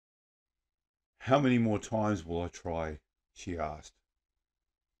How many more times will I try? She asked.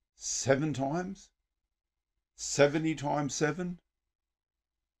 7 times? 70 times 7?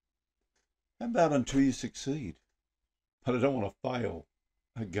 How about until you succeed? But I don't want to fail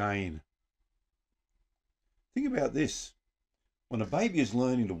again. Think about this. When a baby is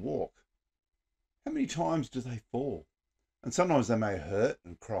learning to walk, how many times do they fall? And sometimes they may hurt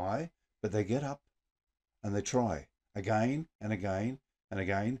and cry, but they get up and they try again and again and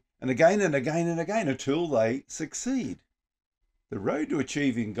again and again and again and again until they succeed. The road to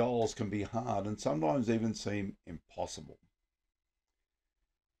achieving goals can be hard and sometimes even seem impossible.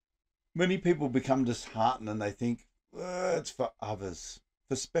 Many people become disheartened and they think, it's for others,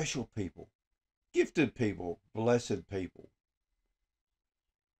 for special people, gifted people, blessed people.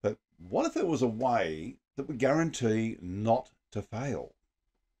 But what if there was a way that would guarantee not to fail?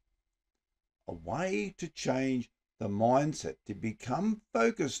 A way to change the mindset to become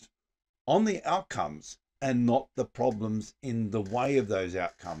focused on the outcomes and not the problems in the way of those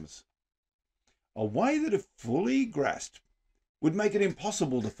outcomes. A way that, if fully grasped, would make it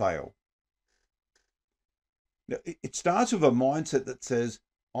impossible to fail. Now, it starts with a mindset that says,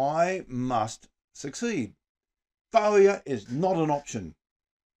 I must succeed. Failure is not an option.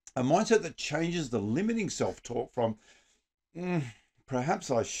 A mindset that changes the limiting self-talk from,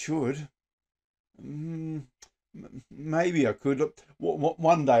 perhaps I should, maybe I could,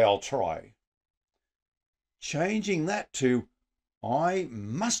 one day I'll try. Changing that to, I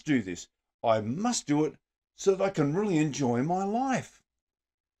must do this. I must do it so that I can really enjoy my life,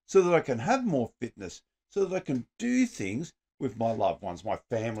 so that I can have more fitness, so that I can do things with my loved ones, my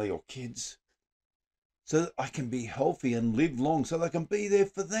family or kids, so that I can be healthy and live long, so that I can be there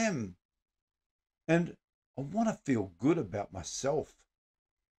for them. And I want to feel good about myself.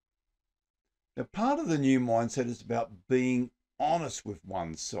 Now, part of the new mindset is about being honest with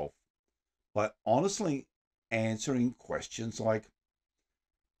oneself by honestly answering questions like,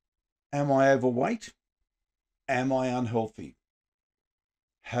 am I overweight? Am I unhealthy?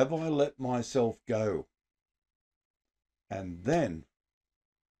 Have I let myself go? And then,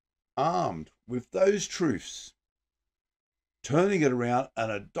 armed with those truths, turning it around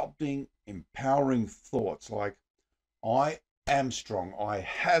and adopting empowering thoughts like, I am strong, I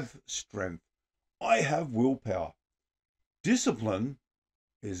have strength, I have willpower. Discipline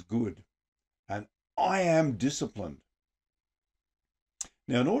is good, and I am disciplined.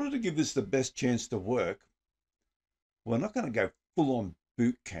 Now, in order to give this the best chance to work, we're not going to go full-on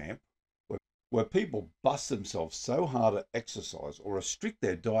boot camp where people bust themselves so hard at exercise or restrict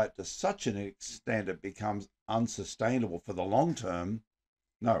their diet to such an extent it becomes unsustainable for the long term.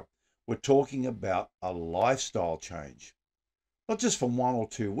 No, we're talking about a lifestyle change, not just from 1 or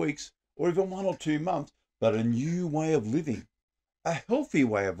 2 weeks or even 1 or 2 months, but a new way of living, a healthy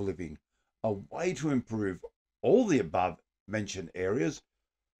way of living, a way to improve all the above mentioned areas,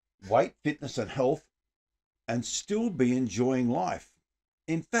 weight, fitness and health, and still be enjoying life.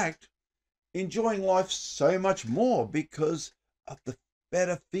 In fact, enjoying life so much more because of the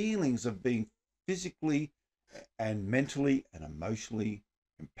better feelings of being physically and mentally and emotionally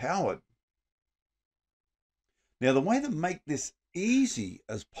empowered. Now, the way to make this easy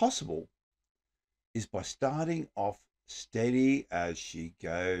as possible is by starting off steady as she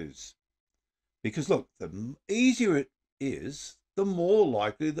goes. Because look, the easier it is, the more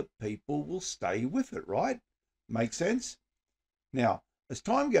likely that people will stay with it, right? Make sense? Now, as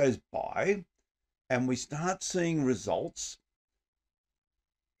time goes by and we start seeing results,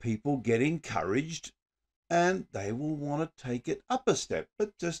 people get encouraged and they will want to take it up a step.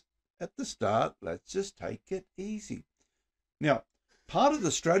 But just at the start, let's just take it easy. Now, part of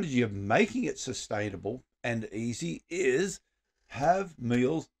the strategy of making it sustainable and easy is have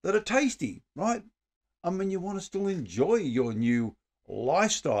meals that are tasty, right? I mean, you want to still enjoy your new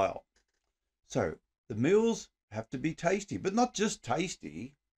lifestyle. So the meals have to be tasty, but not just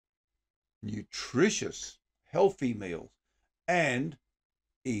tasty, nutritious, healthy meals, and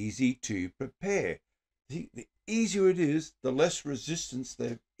easy to prepare. The easier it is, the less resistance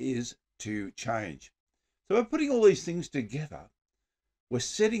there is to change. So by putting all these things together, we're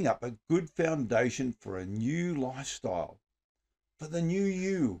setting up a good foundation for a new lifestyle, for the new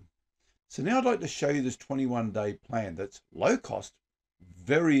you. So now I'd like to show you this 21-day plan that's low cost,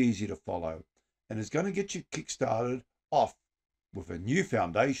 very easy to follow, and is going to get you kick-started off with a new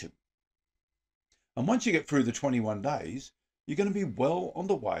foundation. And once you get through the 21 days, you're going to be well on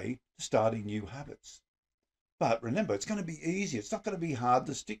the way to starting new habits. But remember, it's going to be easy. It's not going to be hard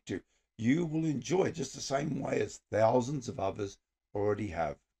to stick to. You will enjoy it just the same way as thousands of others already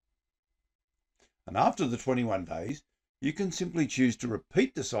have. And after the 21 days, you can simply choose to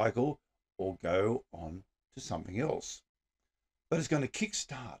repeat the cycle or go on to something else. But it's going to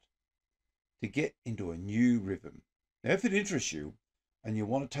kickstart to get into a new rhythm. Now, if it interests you and you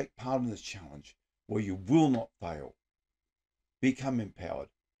want to take part in this challenge where you will not fail, become empowered.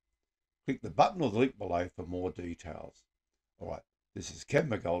 Click the button or the link below for more details. All right, this is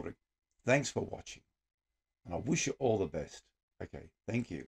Kevin McGoldrick. Thanks for watching, and I wish you all the best. Okay, thank you.